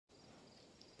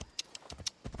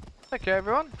Okay,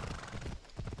 everyone.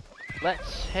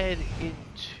 Let's head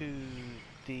into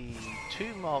the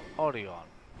Tomb of Orion.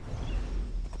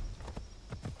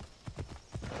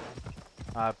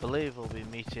 I believe we'll be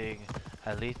meeting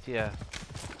Alethea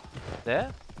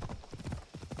there.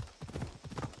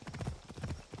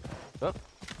 Oh.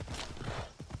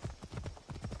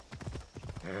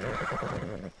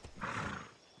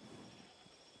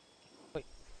 Wait,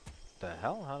 the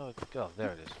hell? How do I go?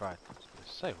 There it is, right. I was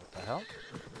gonna say, what the hell?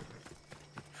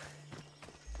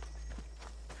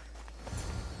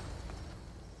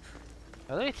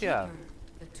 Alethea!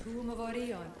 The tomb of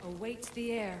Orion awaits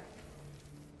the heir.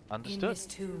 Understood. In this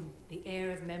tomb, the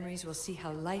heir of memories will see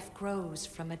how life grows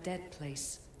from a dead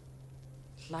place.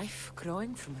 Life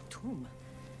growing from a tomb?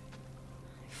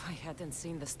 If I hadn't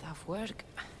seen the stuff work,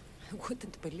 I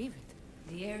wouldn't believe it.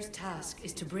 The heir's task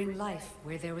is to bring life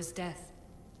where there was death,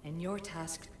 and your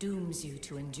task dooms you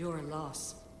to endure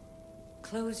loss.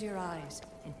 Close your eyes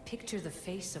and picture the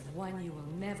face of one you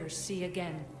will never see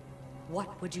again.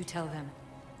 What would you tell them?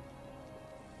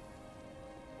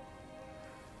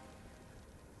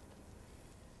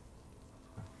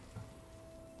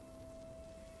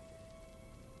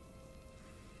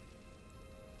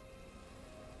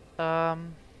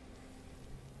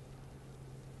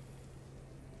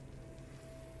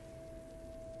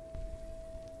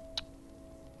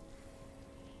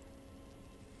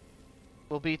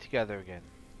 We'll be together again.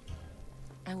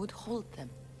 I would hold them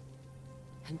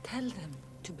and tell them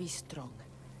to be strong,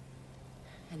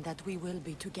 and that we will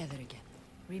be together again.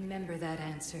 Remember that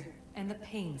answer, and the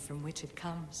pain from which it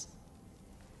comes.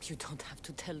 You don't have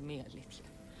to tell me, Alethea.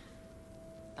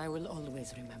 I will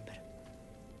always remember.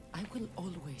 I will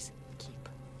always keep.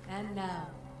 And now,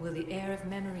 will the heir of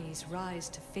memories rise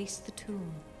to face the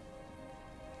tomb?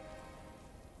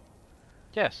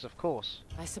 Yes, of course.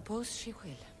 I suppose she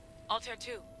will. Altair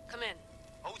 2, come in.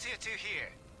 Altair 2 here.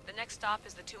 The next stop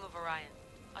is the Tomb of Orion.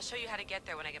 I'll show you how to get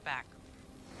there when I get back.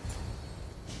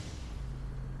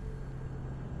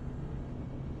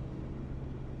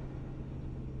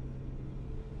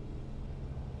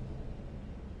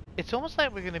 It's almost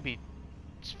like we're going to be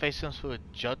facing some sort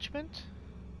of judgment?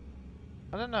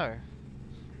 I don't know.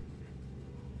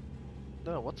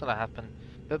 Don't know what's going to happen.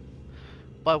 But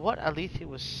by what Alethea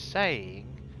was saying,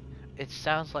 it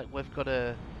sounds like we've got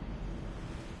to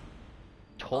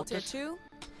talk Altair this. 2,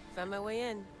 found my way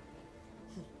in.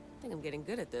 I think I'm getting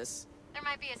good at this. There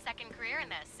might be a second career in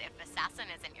this if assassin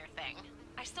isn't your thing.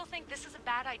 I still think this is a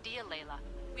bad idea, Layla.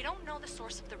 We don't know the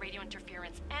source of the radio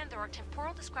interference, and there are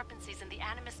temporal discrepancies in the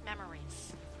Animus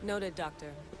memories. Noted,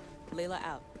 Doctor. Layla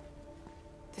out.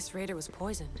 This raider was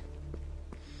poisoned.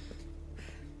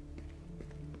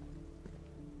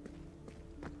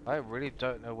 I really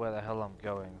don't know where the hell I'm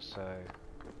going, so...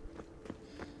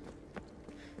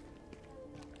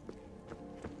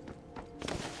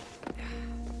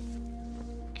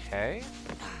 Okay.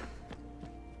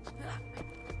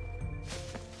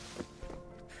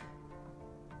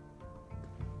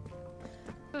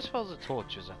 This follows the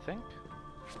torches, I think.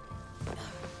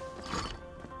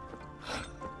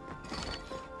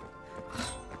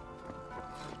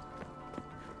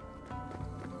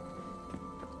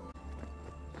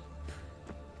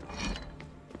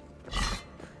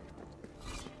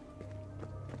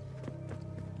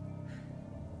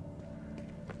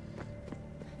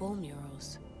 Bone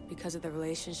murals. Because of the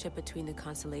relationship between the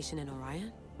constellation and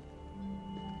Orion?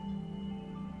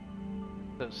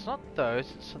 It's not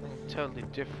those, it's something totally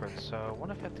different, so I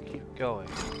wonder if I have to keep going.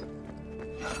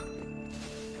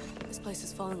 This place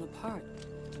is falling apart.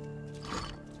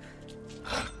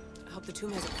 I hope the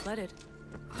tomb hasn't flooded.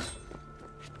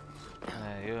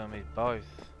 Yeah, you and me both.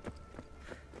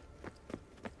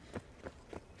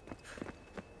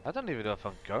 I don't even know if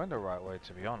I'm going the right way,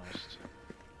 to be honest.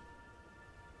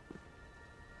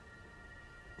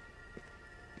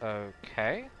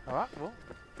 Okay, alright, well,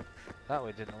 that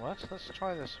way didn't work, so let's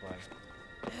try this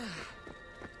way.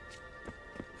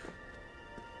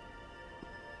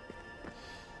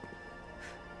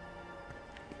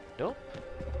 Nope.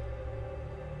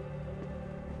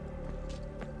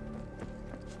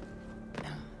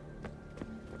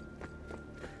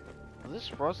 Well,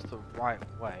 this was the right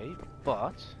way,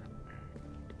 but...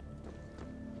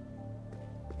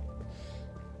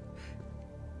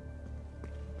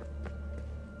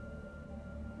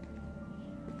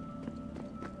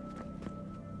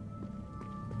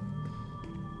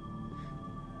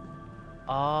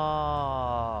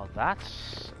 Oh,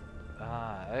 that's...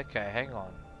 Ah, okay, hang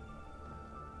on.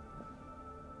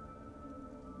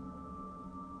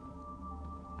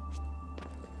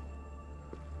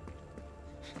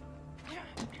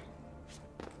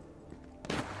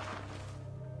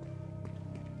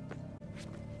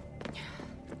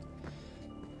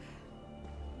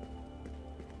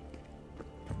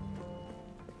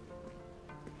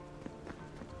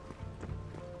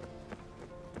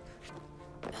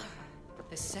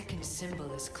 The second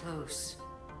symbol is close.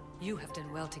 You have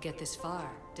done well to get this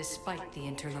far, despite the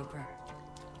interloper.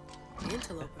 The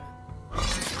interloper.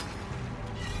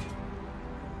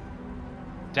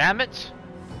 Damn it!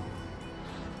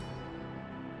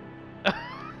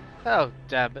 Oh,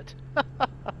 damn it.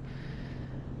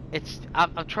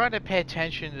 I'm trying to pay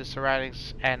attention to the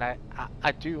surroundings, and I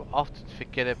do often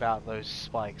forget about those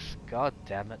spikes. God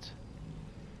damn it.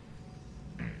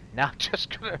 Now I'm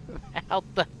just gonna... How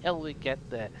the hell we get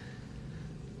there?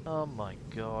 Oh my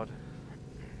god.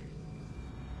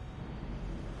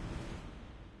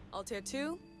 Altair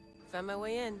 2, found my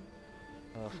way in.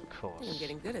 Of I course. think I'm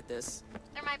getting good at this.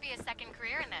 There might be a second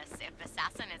career in this if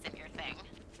assassin isn't your thing.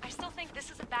 I still think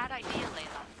this is a bad idea,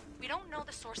 Layla. We don't know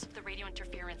the source of the radio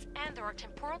interference, and there are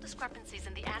temporal discrepancies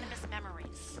in the Animus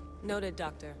memories. Noted,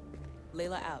 Doctor.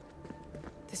 Layla out.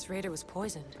 This raider was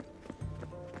poisoned.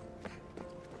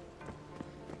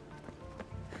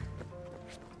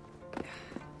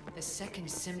 The second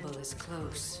symbol is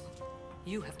close.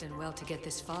 You have done well to get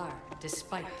this far,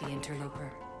 despite the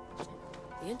interloper.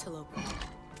 The interloper?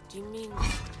 Do you mean...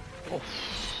 Oh.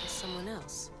 There's someone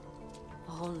else?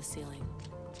 A hole in the ceiling.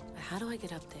 How do I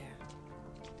get up there?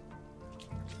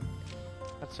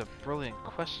 That's a brilliant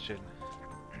question.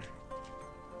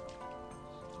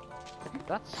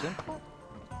 That simple?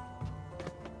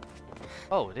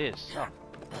 Oh, it is. Oh.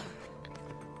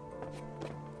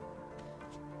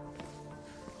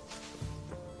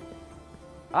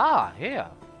 Ah, here.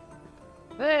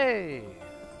 Hey!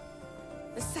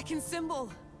 The second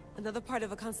symbol! Another part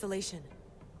of a constellation.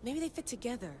 Maybe they fit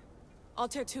together.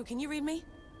 Altair 2, can you read me?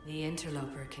 The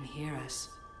interloper can hear us.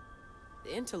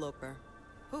 The interloper?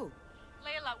 Who?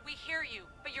 Layla, we hear you,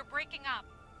 but you're breaking up.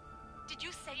 Did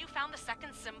you say you found the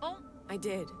second symbol? I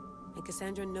did. And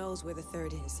Cassandra knows where the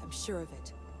third is. I'm sure of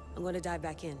it. I'm going to dive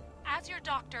back in. As your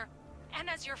doctor, and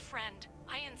as your friend,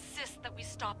 I insist that we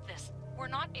stop this. We're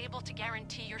not able to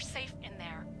guarantee you're safe in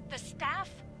there. The staff?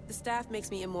 The staff makes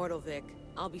me immortal, Vic.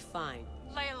 I'll be fine.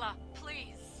 Layla,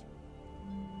 please.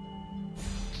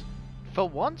 For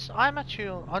once, I'm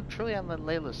truly on the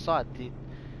Layla's side.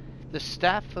 The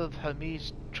staff of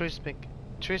Hermes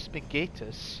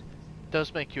Trismegistus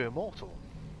does make you immortal.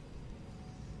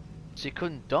 She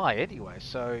couldn't die anyway,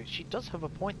 so she does have a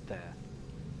point there.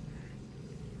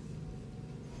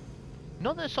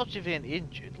 Not that such of being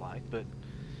injured, like, but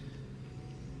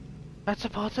that's a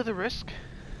part of the risk.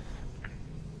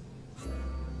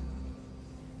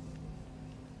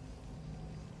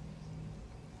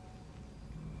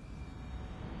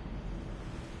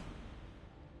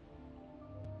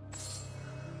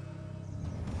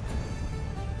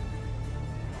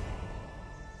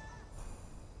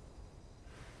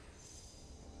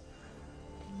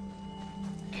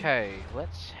 Okay,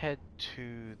 let's head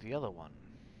to the other one.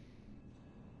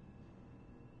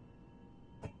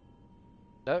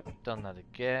 Nope, done that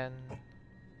again.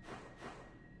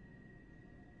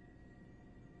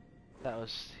 That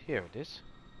was... here it is.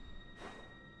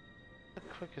 The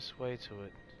quickest way to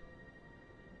it.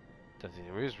 Don't think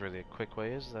there is really a quick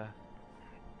way, is there?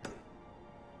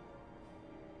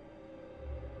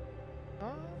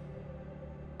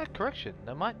 A correction,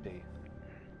 there might be.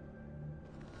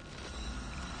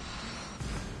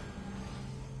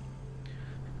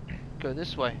 Go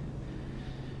this way.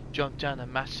 Jump down a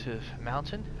massive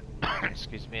mountain,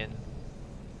 excuse me, and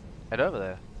head over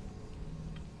there.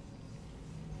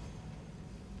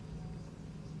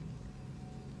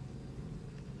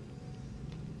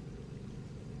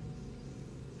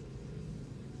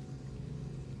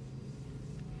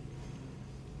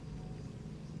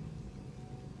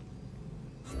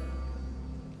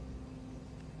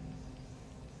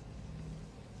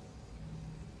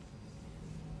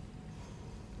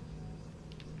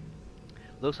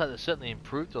 Looks like they certainly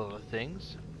improved all the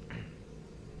things,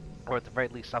 or at the very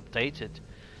least updated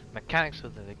mechanics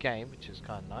within the game, which is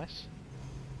kind of nice.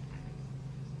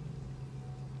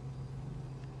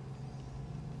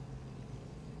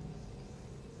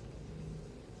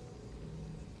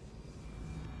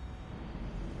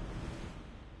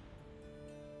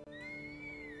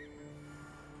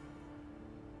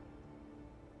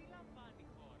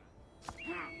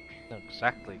 Not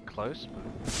exactly close, but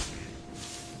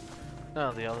none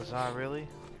of the others are really.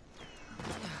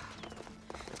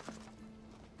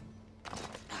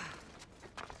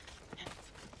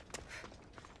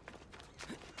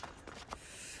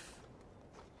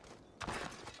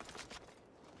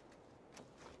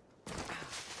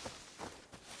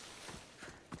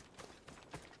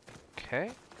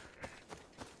 Okay.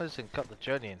 I just cut the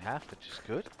journey in half, which is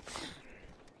good.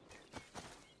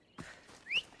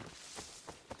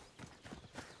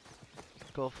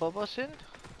 Go Phobos in.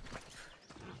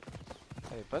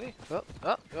 Hey, buddy.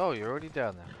 Oh, you're already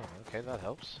down there. Oh, okay, that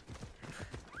helps.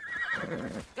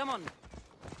 Come on.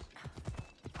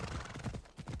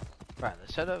 Right,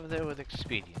 let's head over there with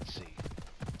expediency.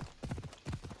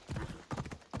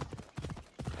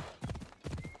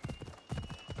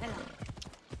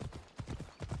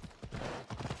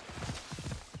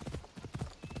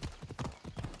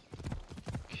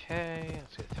 Okay,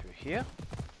 let's get through here.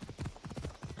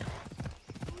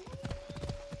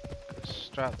 Go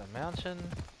straight up the mountain.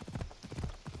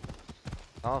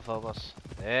 Oh, Phobos.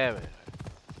 There we go.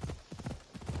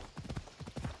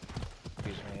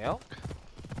 Excuse me, elk.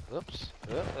 Oops.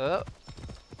 Where are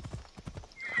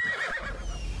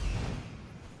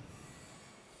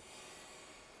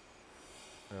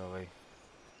we?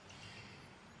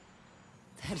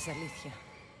 There's Alicia,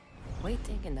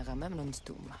 waiting in the Agamemnon's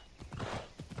tomb.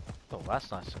 Oh,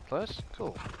 that's nice and close.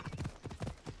 Cool.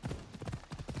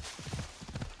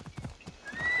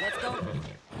 Let's go.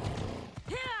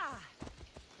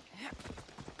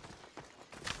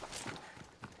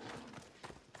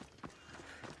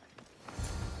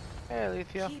 Hey,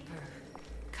 Alethea. Keeper,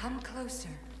 come closer.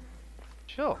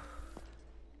 Sure.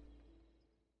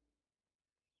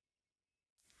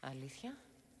 Alicia?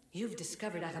 You've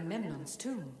discovered Agamemnon's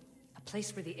tomb, a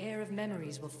place where the heir of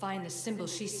memories will find the symbol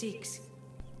she seeks.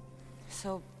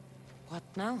 So, what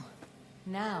now?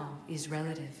 Now is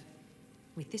relative.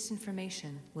 With this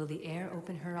information, will the heir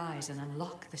open her eyes and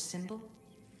unlock the symbol?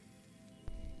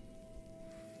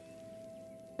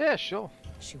 Yeah, sure.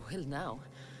 She will now.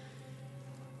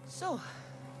 So,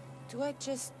 do I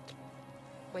just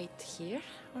wait here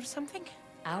or something?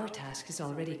 Our task is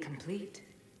already complete.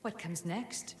 What comes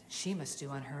next, she must do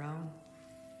on her own.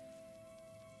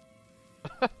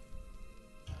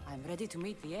 I'm ready to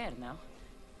meet the heir now.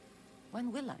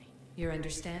 When will I? Your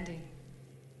understanding.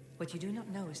 What you do not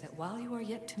know is that while you are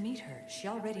yet to meet her, she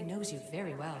already knows you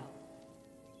very well.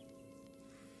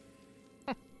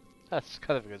 That's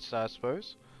kind of a good start, I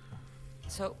suppose.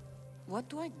 So, what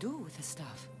do I do with the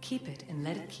stuff? Keep it and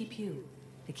let it keep you.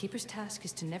 The Keeper's task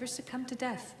is to never succumb to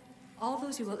death. All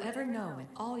those you will ever know and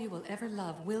all you will ever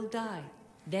love will die.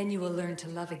 Then you will learn to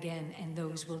love again, and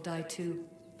those will die too.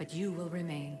 But you will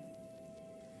remain.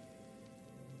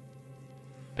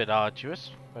 Bit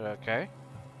arduous, but okay.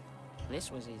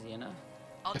 This was easy enough.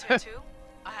 Altair 2,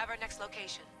 I have our next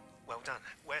location. Well done.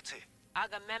 Where to?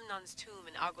 Agamemnon's tomb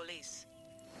in Argolis.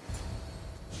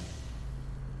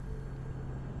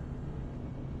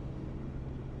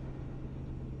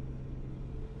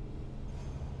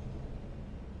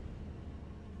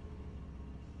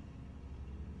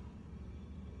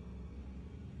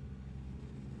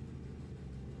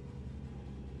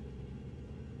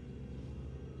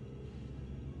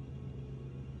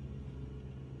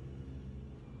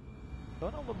 I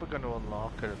don't know what we're going to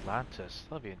unlock at Atlantis.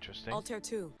 That'll be interesting. Altair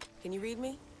 2, can you read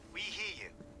me? We hear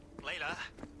you. Layla,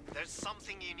 there's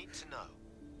something you need to know.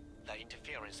 The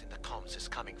interference in the comms is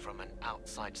coming from an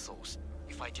outside source.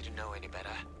 If I didn't know any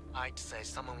better, I'd say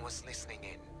someone was listening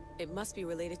in. It must be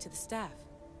related to the staff.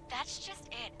 That's just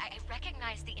it. I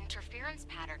recognize the interference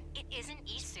pattern. It isn't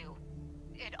Isu.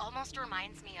 It almost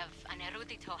reminds me of an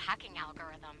erudito hacking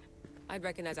algorithm. I'd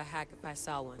recognize a hack if I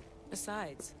saw one.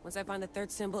 Besides, once I find the third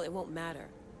symbol, it won't matter.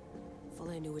 If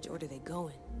only I knew which order they go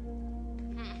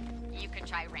in. You could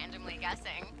try randomly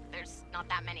guessing. There's not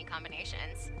that many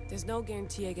combinations. There's no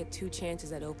guarantee I get 2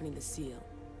 chances at opening the seal.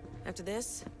 After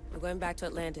this, we're going back to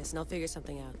Atlantis and I'll figure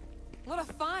something out. What a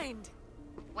find!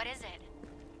 What is it?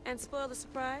 And spoil the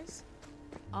surprise?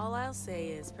 All I'll say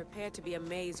is prepare to be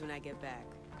amazed when I get back.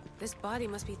 This body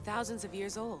must be thousands of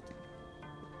years old.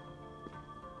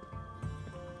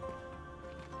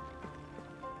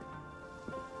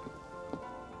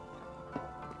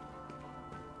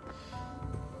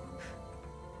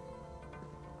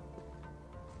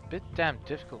 Bit damn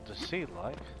difficult to see,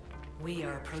 like. We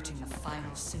are approaching the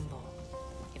final symbol.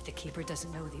 If the Keeper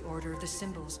doesn't know the order of the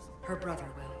symbols, her brother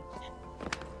will.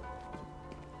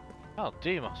 Oh,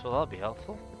 Demos, well that'll be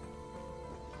helpful.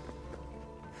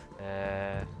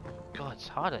 God, it's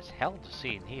hard as hell to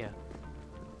see in here.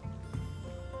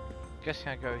 Guessing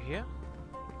I go here?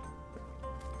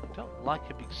 Don't like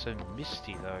it being so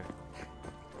misty though.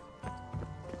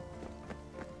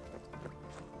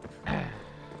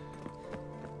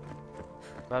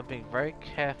 But I'm being very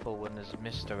careful when there's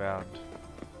mist around.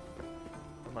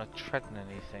 I'm not treading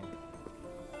anything.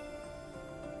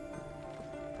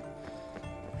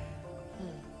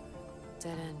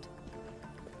 Dead end.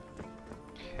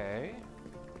 Okay.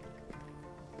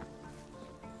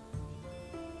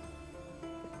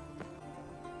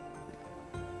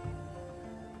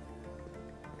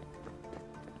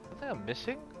 Something I'm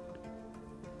missing?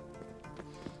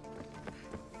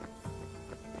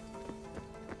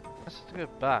 Let's have to go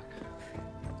back.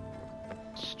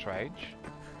 Strange.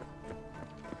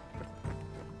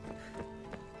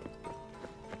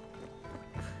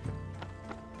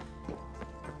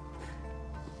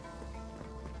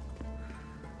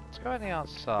 Let's go on the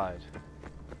outside.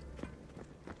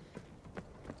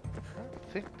 I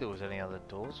don't think there was any other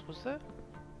doors, was there?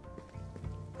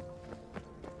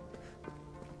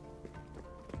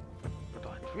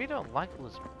 God, I really don't like all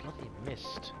this bloody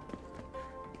mist.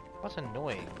 That's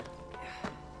annoying.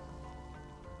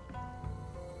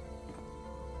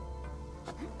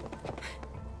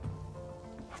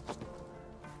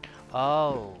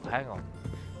 Oh, hang on.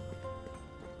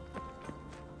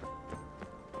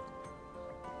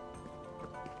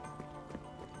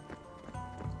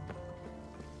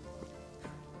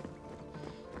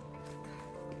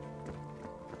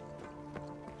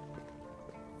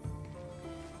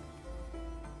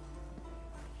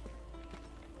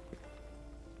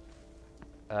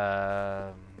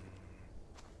 There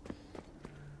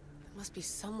must be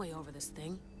some way over this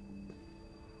thing.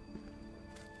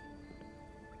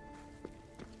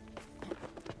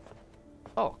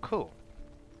 Oh, cool.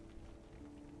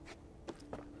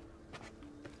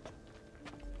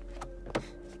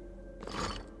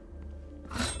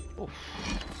 Oof.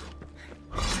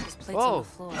 There's plates on the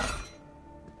floor.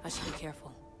 I should be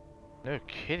careful. No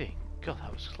kidding. God,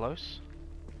 that was close.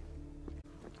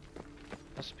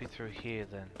 Must be through here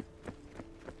then.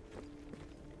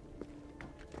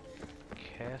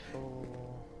 Careful.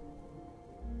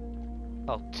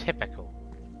 Oh, typical.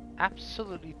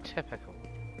 Absolutely typical.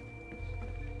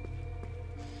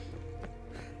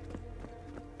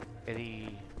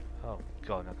 Eddie. Oh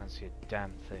god, I can't see a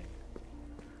damn thing.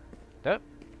 Nope.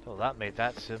 Well, that made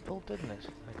that simple, didn't it?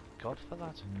 Thank God for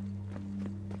that.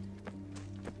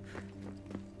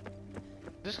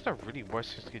 This is gonna really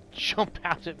worse if you could jump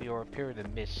out at me or appear in a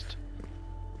mist.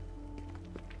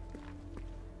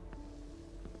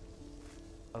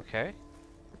 Okay.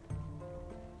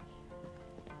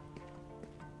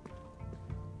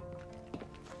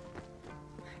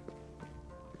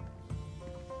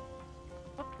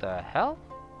 What the hell?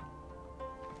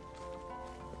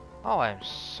 Oh, I am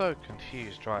so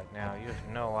confused right now. You have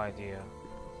no idea.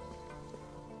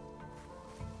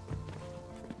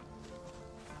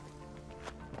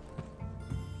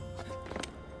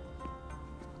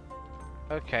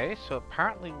 Okay, so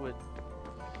apparently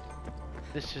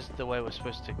this is the way we're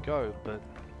supposed to go, but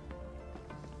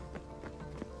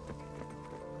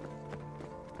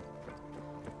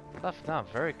now I'm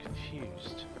very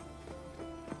confused.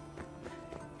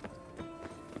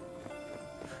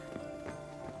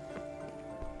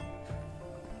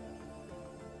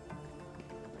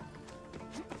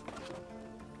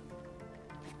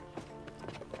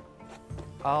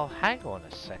 Oh, hang on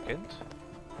a second.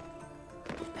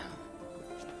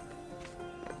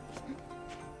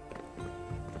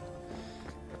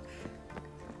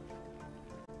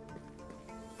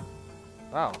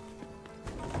 Wow.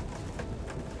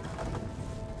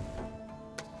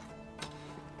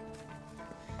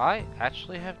 I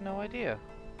actually have no idea.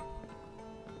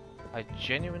 I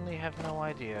genuinely have no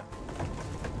idea.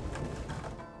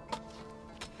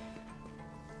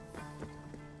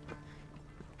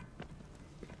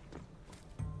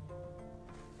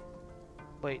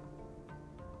 Wait.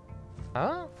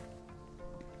 Huh?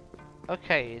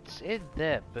 Okay, it's in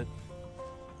there, but...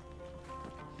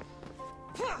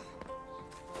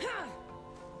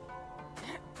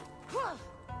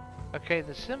 Okay,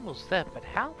 the symbol's there, but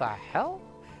how the hell?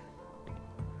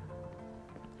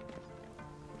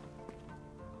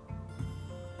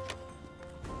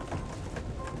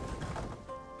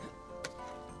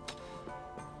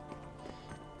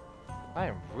 I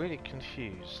am really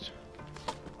confused.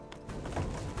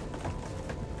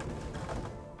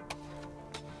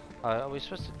 Are we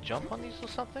supposed to jump on these or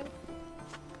something?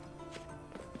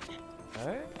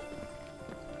 No?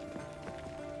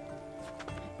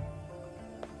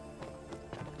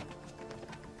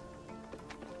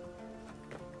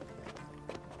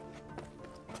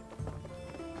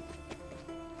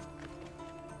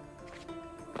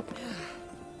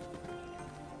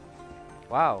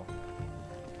 Wow.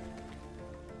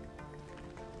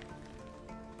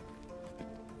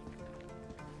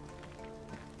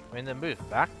 I mean, the move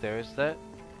back there is that.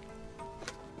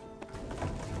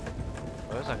 I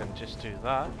suppose I can just do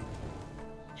that.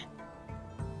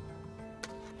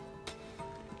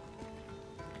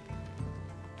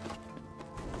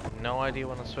 No idea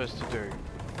what I'm supposed to do.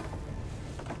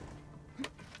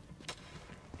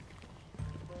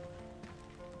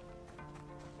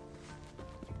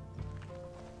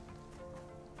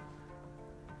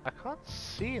 I can't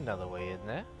see another way in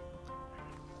there.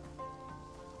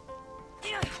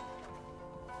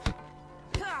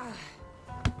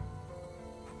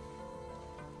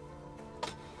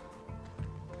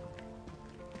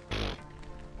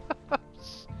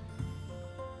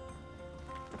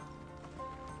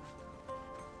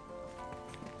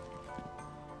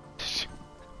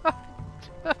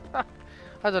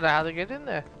 I don't know how to get in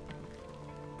there.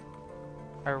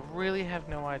 I really have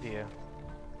no idea.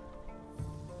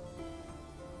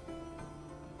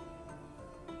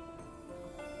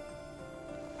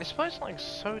 I suppose like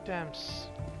so damn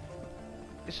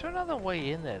is there another way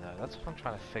in there though? That's what I'm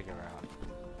trying to figure out.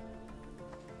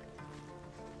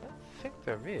 I don't think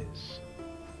there is.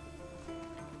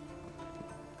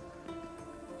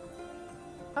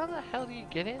 How the hell do you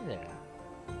get in there?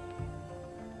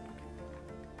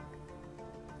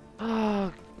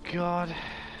 Oh god.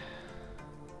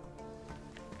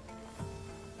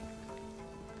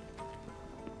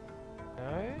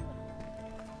 No?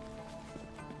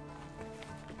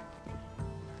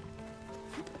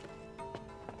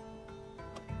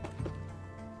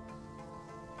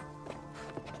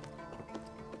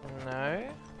 No?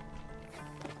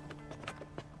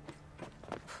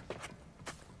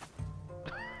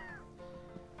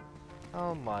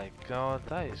 Oh my god,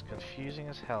 that is confusing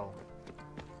as hell.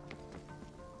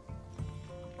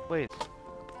 Wait,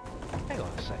 hang on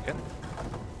a second.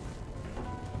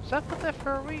 Was that put there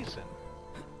for a reason?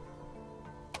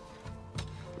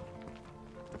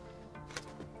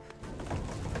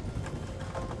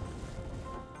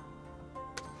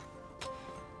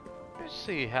 Let's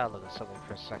see how look at something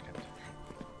for a second.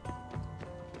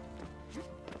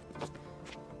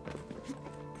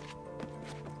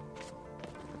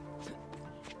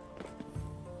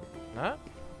 No?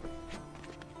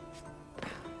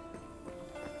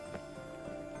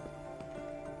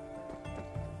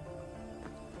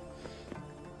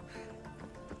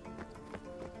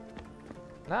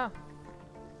 No.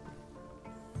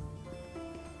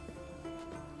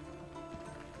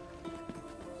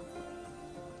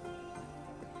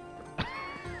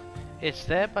 It's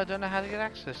there, but I don't know how to get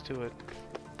access to it.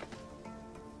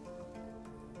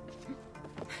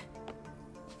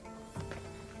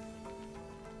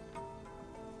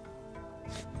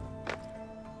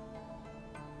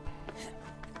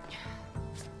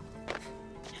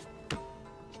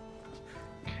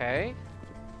 Okay.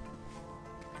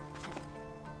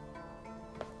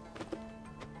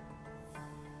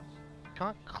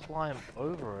 Can't climb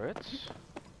over it.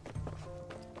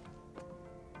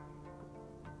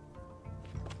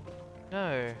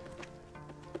 No.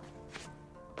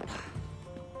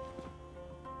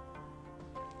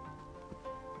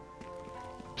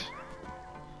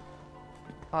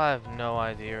 I have no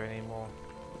idea anymore.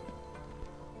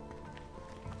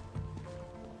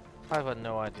 I've got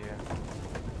no idea.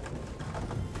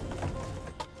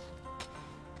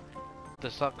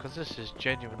 This up because this is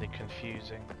genuinely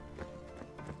confusing.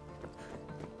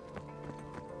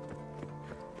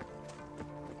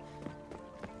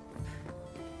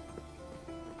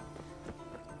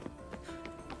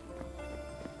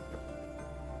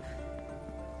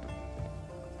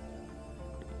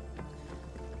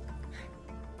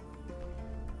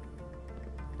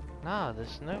 Nah,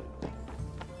 there's no...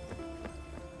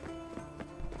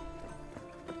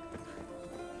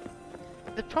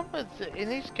 The problem with in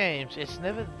these games, it's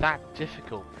never that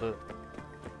difficult, but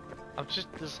I'm just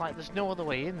there's no other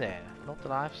way in there, not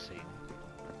that I've seen.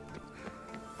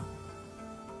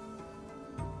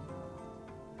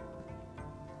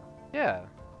 Yeah.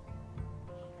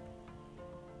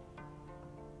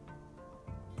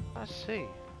 I see.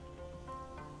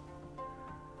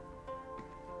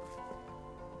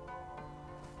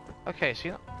 Okay, so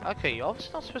you're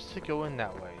obviously not supposed to go in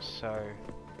that way, so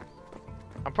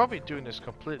I'm probably doing this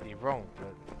completely wrong,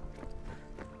 but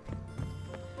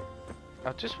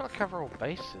I just want to cover all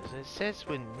bases. It says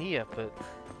we're near, but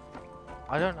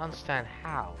I don't understand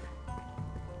how.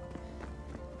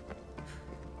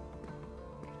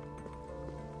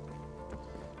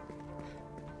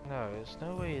 No, there's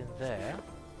no way in there.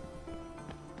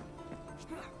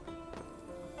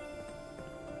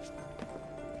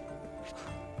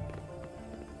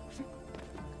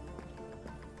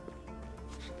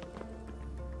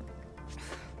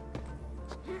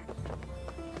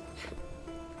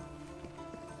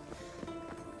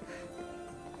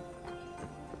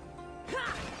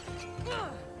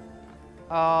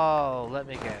 Oh, let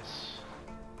me guess.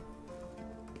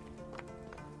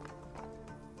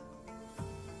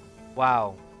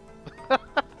 Wow.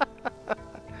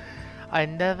 I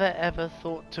never ever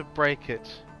thought to break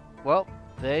it. Well,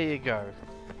 there you go.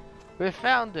 We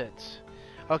found it.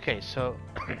 Okay, so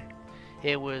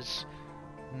it was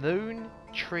moon,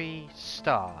 tree,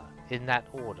 star in that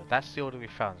order. That's the order we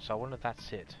found, so I wonder if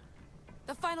that's it.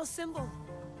 The final symbol.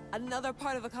 Another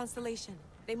part of a constellation.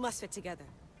 They must fit together.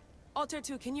 Alter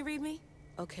 2, can you read me?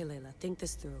 Okay, Layla, think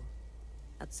this through.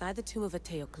 Outside the tomb of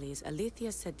Eteocles,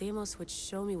 Alethea said Deimos would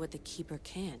show me what the Keeper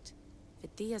can't.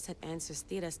 Phidias had answers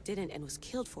Theras didn't and was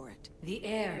killed for it. The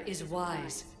air is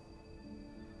wise.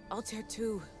 Altair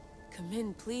 2, come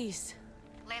in, please.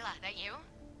 Layla, that you?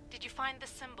 Did you find the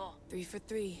symbol? 3 for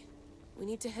 3. We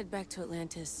need to head back to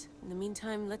Atlantis. In the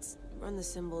meantime, let's run the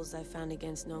symbols I found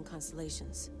against known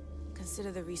constellations.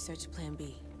 Consider the research plan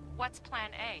B. What's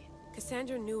plan A?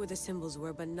 Cassandra knew where the symbols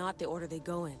were, but not the order they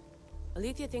go in.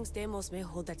 Alethea thinks Deimos may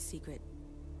hold that secret.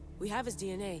 We have his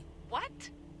DNA. What?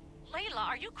 Layla,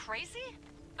 are you crazy?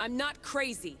 I'm not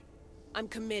crazy. I'm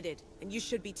committed, and you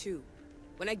should be too.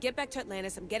 When I get back to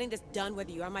Atlantis, I'm getting this done whether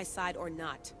you're on my side or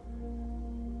not.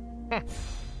 I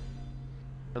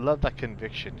love that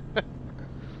conviction.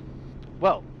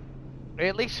 Well, we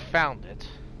at least found it.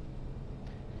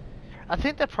 I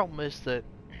think the problem is that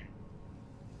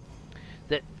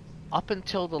up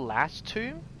until the last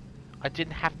tomb, I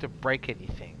didn't have to break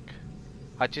anything.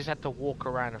 I just had to walk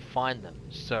around and find them.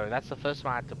 So that's the first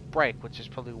one I had to break, which is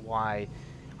probably why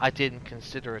I didn't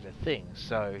consider it a thing.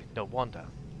 So no wonder.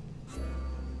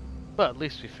 But at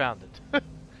least we found it.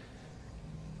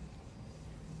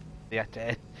 You had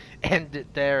to end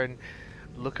it there and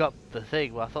look up the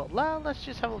thing. Well, I thought, well, let's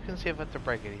just have a look and see if I have to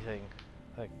break anything.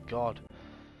 Thank God.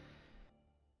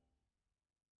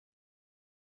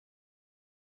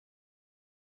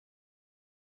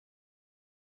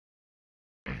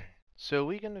 So are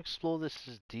we going to explore this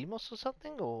as Deimos or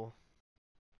something, or?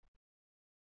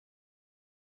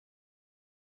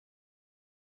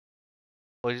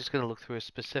 Or are you just going to look through a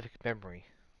specific memory?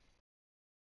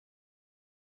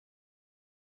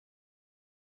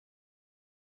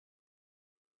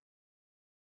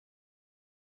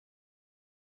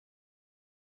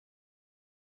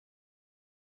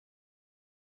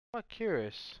 I'm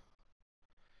curious.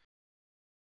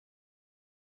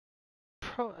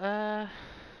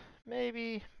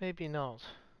 Maybe, maybe not.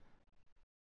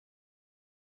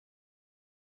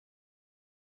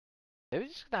 Maybe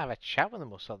just gonna have a chat with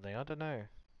them or something, I don't know.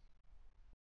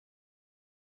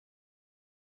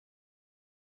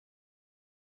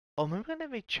 Or maybe we're gonna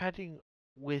be chatting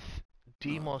with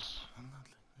Deimos.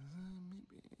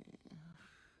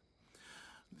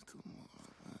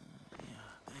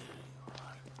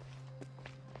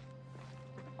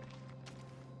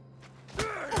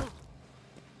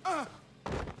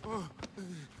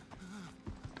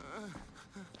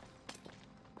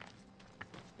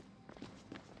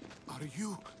 Are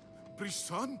you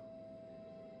Brisson?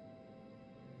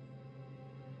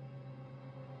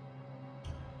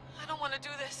 I don't want to do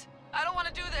this. I don't want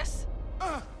to do this.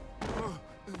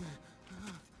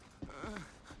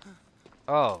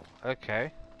 Oh,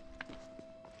 okay.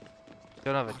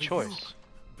 Don't have a choice.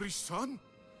 Brisson?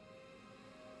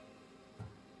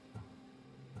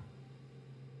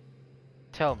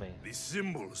 Tell me. The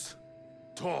symbols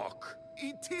talk.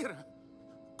 Itira,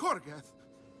 Korgath,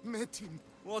 Metin.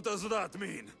 What does that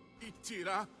mean?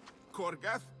 Itira,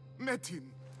 Korgath, Metin.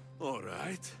 All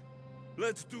right.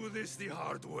 Let's do this the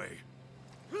hard way.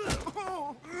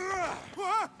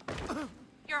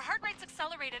 Your heart rate's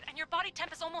accelerated and your body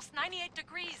temp is almost 98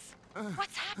 degrees.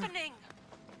 What's happening?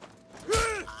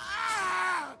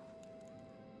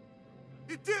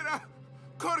 Itira,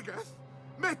 Korgath,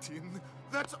 Metin.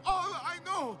 That's all I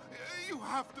know. You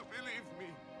have to believe me.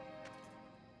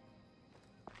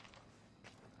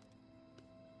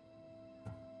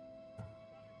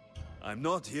 I'm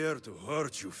not here to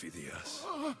hurt you, Phidias.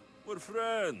 We're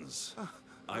friends.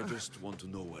 I just want to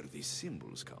know where these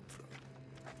symbols come from.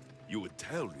 You would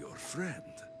tell your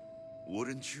friend,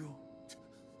 wouldn't you?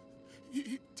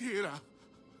 Itira,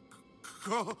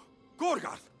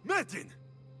 Gorgarth! Metin!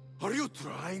 Are you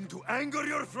trying to anger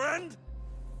your friend?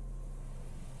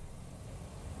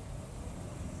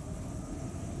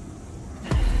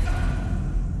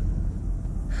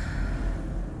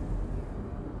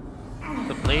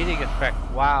 The bleeding effect,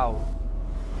 wow.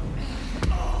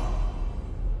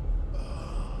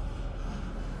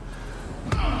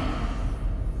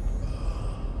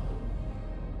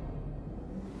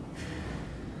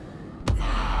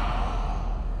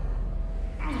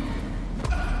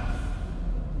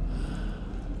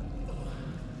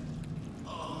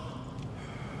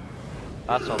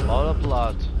 That's a lot of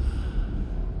blood.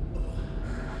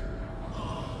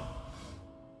 No.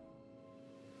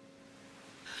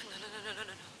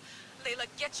 Layla,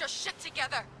 get your shit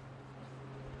together.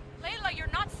 Layla,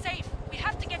 you're not safe. We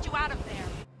have to get you out of there.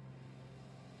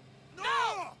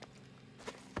 No!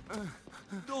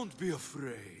 Don't be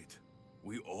afraid.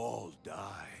 We all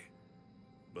die.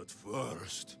 But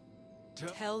first...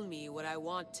 Tell me what I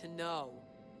want to know.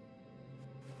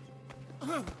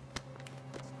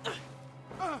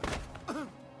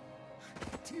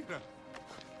 Itira,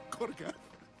 Korgath,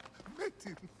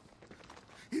 Metin.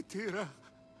 Itira,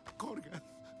 Korgath,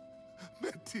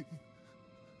 Metin.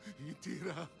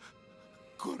 Itira,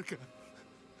 Korgath,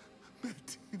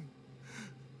 Metin.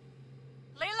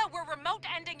 Layla, we're remote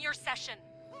ending your session.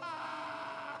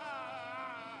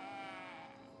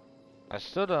 I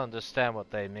still don't understand what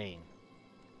they mean.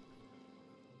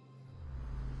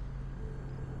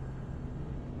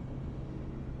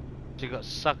 She got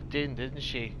sucked in, didn't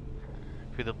she?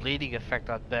 Through the bleeding effect,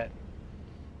 I bet.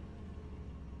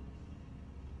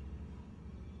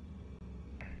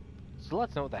 So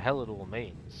let's know what the hell it all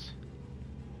means.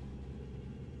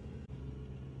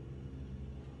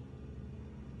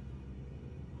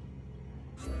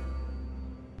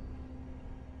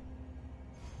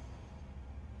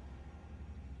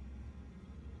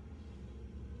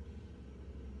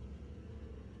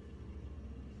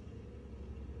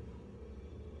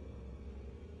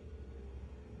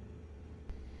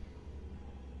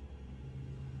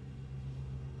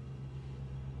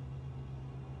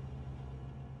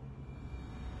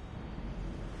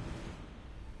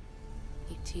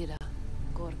 Itira,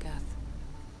 Korgath,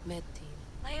 Metin.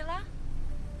 Layla?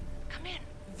 Come in.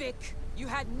 Vic, you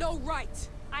had no right!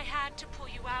 I had to pull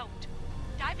you out.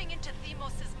 Diving into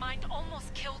Themos' mind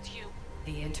almost killed you.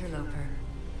 The interloper.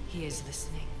 He is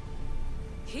listening.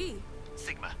 He?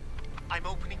 Sigma, I'm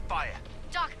opening fire.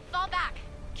 Doc, fall back.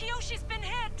 Kiyoshi's been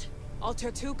hit!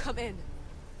 Altair 2, come in.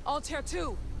 Altair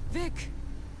 2! Vic!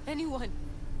 Anyone?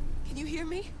 Can you hear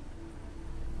me?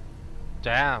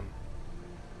 Damn.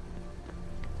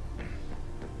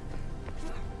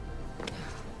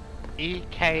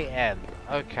 EKM.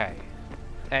 Okay.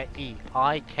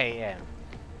 EIKM.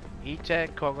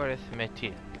 Ite Kogarith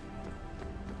Metin.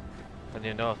 I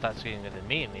don't know if that's even going to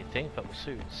mean anything, but we'll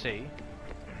soon see.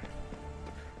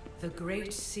 The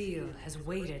Great Seal has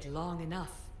waited long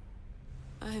enough.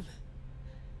 I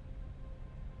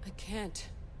can't.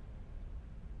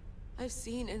 I've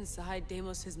seen inside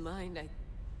Deimos' mind.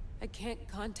 I can't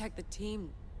contact the team.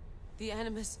 The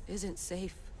Animus isn't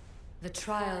safe. The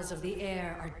trials of the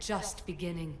air are just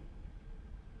beginning.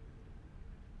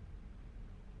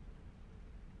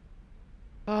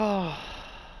 Oh.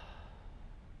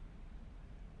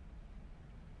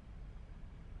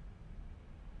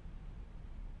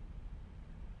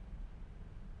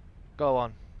 Go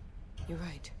on. You're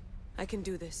right. I can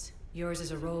do this. Yours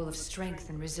is a role of strength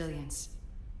and resilience.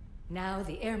 Now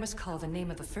the air must call the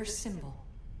name of the first symbol.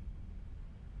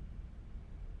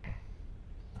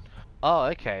 Oh,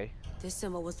 okay. This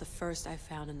symbol was the first I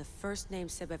found, and the first name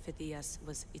Sebefithias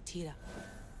was Itira.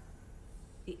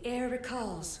 The air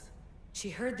recalls. She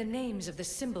heard the names of the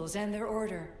symbols and their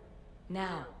order.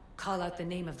 Now, call out the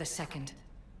name of the second.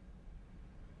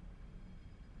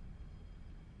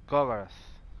 Kogarth.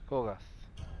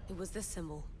 It was this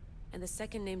symbol, and the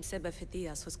second name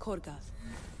Sebefithias was Korgath.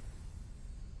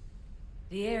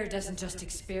 The air doesn't just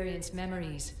experience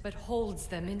memories, but holds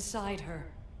them inside her.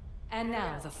 And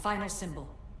now, the final symbol.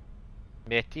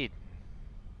 Metin.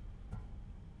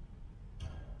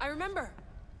 I remember!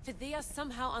 Phidias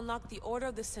somehow unlocked the order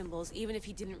of the symbols, even if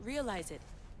he didn't realize it.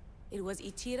 It was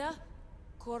Itira,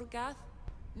 Korgath,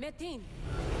 Metin.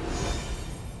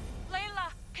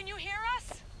 Layla, can you hear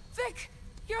us? Vic!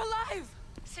 You're alive!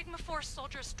 Sigma 4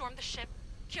 soldiers stormed the ship.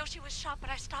 Kiyoshi was shot, but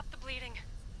I stopped the bleeding.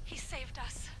 He saved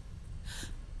us.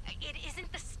 It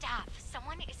isn't the staff.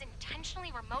 Someone is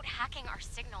intentionally remote hacking our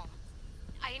signal.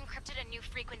 I encrypted a new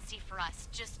frequency for us,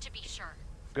 just to be sure.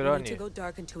 Good We on need to you. go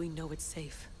dark until we know it's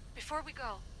safe. Before we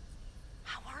go,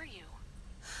 how are you?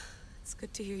 It's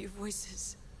good to hear your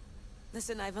voices.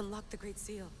 Listen, I've unlocked the Great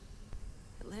Seal.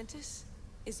 Atlantis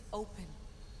is open.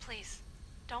 Please,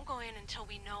 don't go in until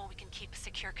we know we can keep a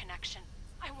secure connection.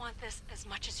 I want this as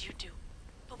much as you do,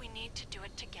 but we need to do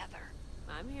it together.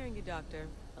 I'm hearing you, Doctor.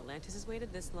 Atlantis has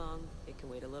waited this long. It can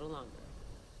wait a little longer.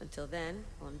 Until then,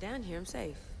 while I'm down here, I'm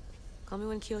safe. Call me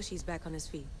when Kiyoshi's back on his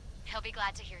feet. He'll be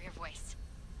glad to hear your voice.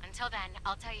 Until then,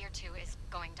 Altair 2 is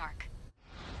going dark.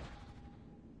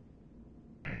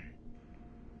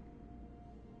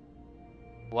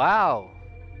 Wow.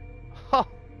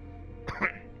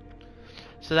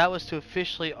 So that was to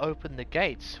officially open the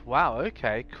gates. Wow,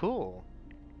 okay, cool.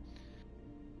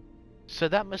 So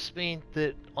that must mean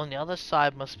that on the other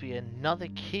side must be another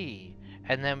key,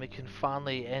 and then we can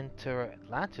finally enter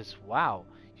Atlantis. Wow.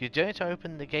 You're going to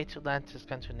open the gate to Atlantis,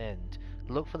 come to an end.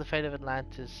 Look for the fate of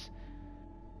Atlantis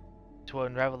to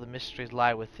unravel the mysteries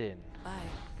lie within. Bye.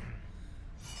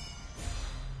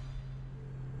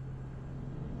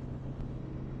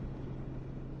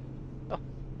 Oh,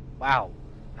 wow.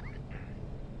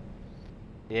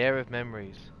 The air of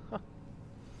memories. Huh.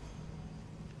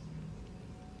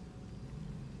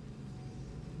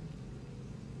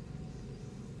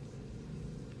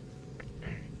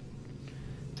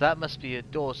 So that must be a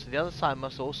door. So the other side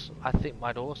must also, I think,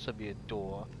 might also be a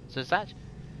door. So is that...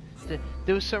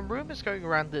 There was some rumors going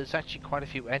around that there's actually quite a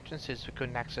few entrances we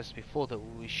couldn't access before that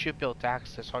we should be able to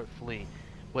access hopefully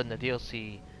when the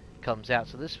DLC comes out.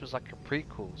 So this was like a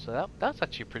prequel. So that's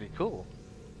actually pretty cool.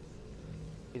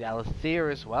 In Alethea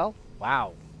as well.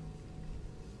 Wow.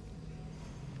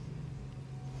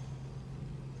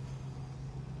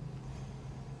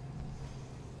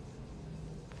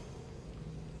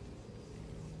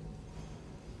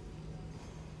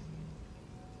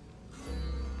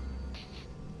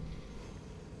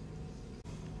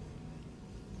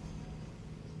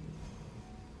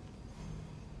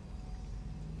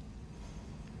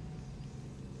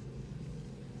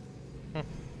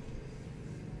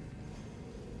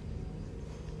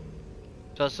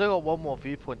 So I still got one more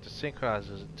viewpoint to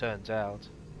synchronize as it turns out.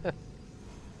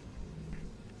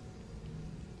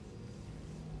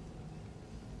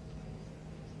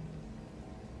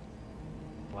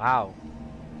 Wow.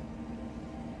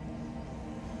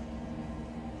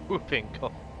 Whooping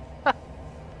cough.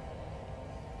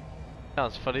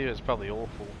 Sounds funny, it's probably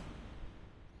awful.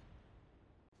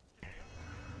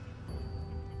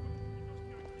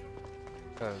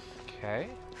 Okay.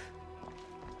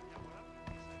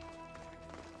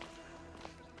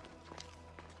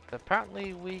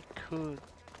 Apparently we could...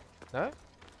 No?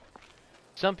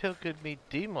 Some people could meet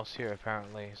Demos here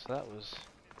apparently, so that was...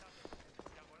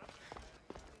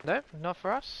 No, not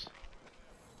for us?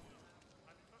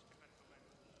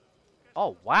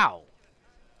 Oh wow!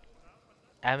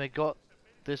 And we got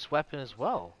this weapon as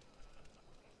well.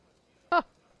 Huh!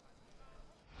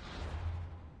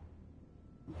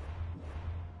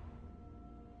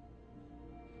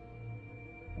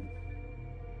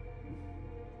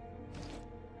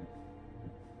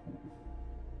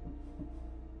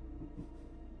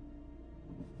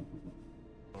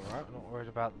 Alright, not worried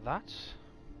about that.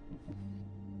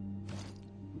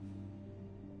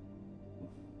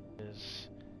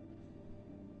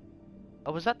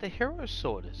 Oh, was that the hero's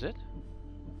sword, is it?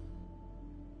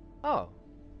 Oh.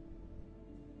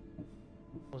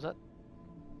 Was that...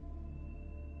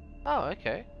 Oh,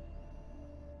 okay.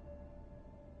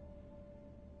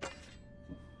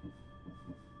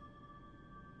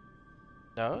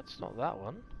 No, it's not that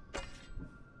one.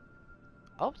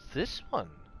 Oh, it's this one.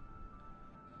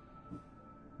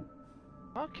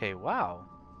 Okay, wow.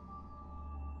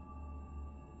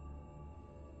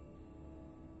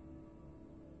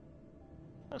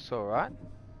 That's alright.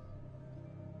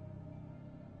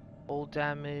 All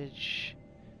damage.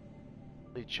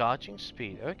 Recharging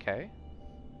speed, okay.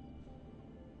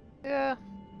 Yeah.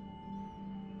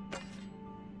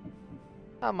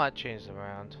 I might change them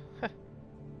around.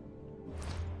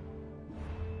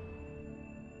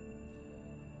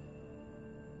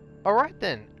 Alright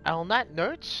then, on that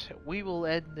note, we will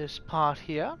end this part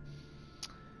here.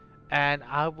 And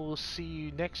I will see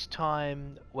you next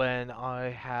time when I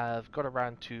have got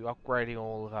around to upgrading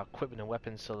all of our equipment and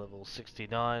weapons to level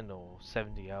 69 or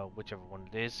 70, whichever one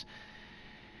it is.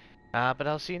 But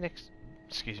I'll see you next.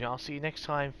 Excuse me. I'll see you next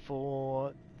time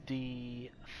for the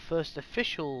first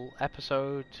official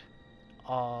episode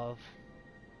of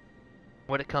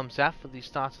when it comes out for the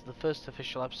start of the first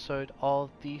official episode of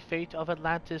the Fate of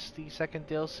Atlantis, the second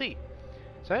DLC.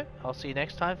 So, I'll see you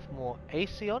next time for more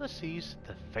AC Odysseys,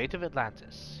 the Fate of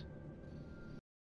Atlantis.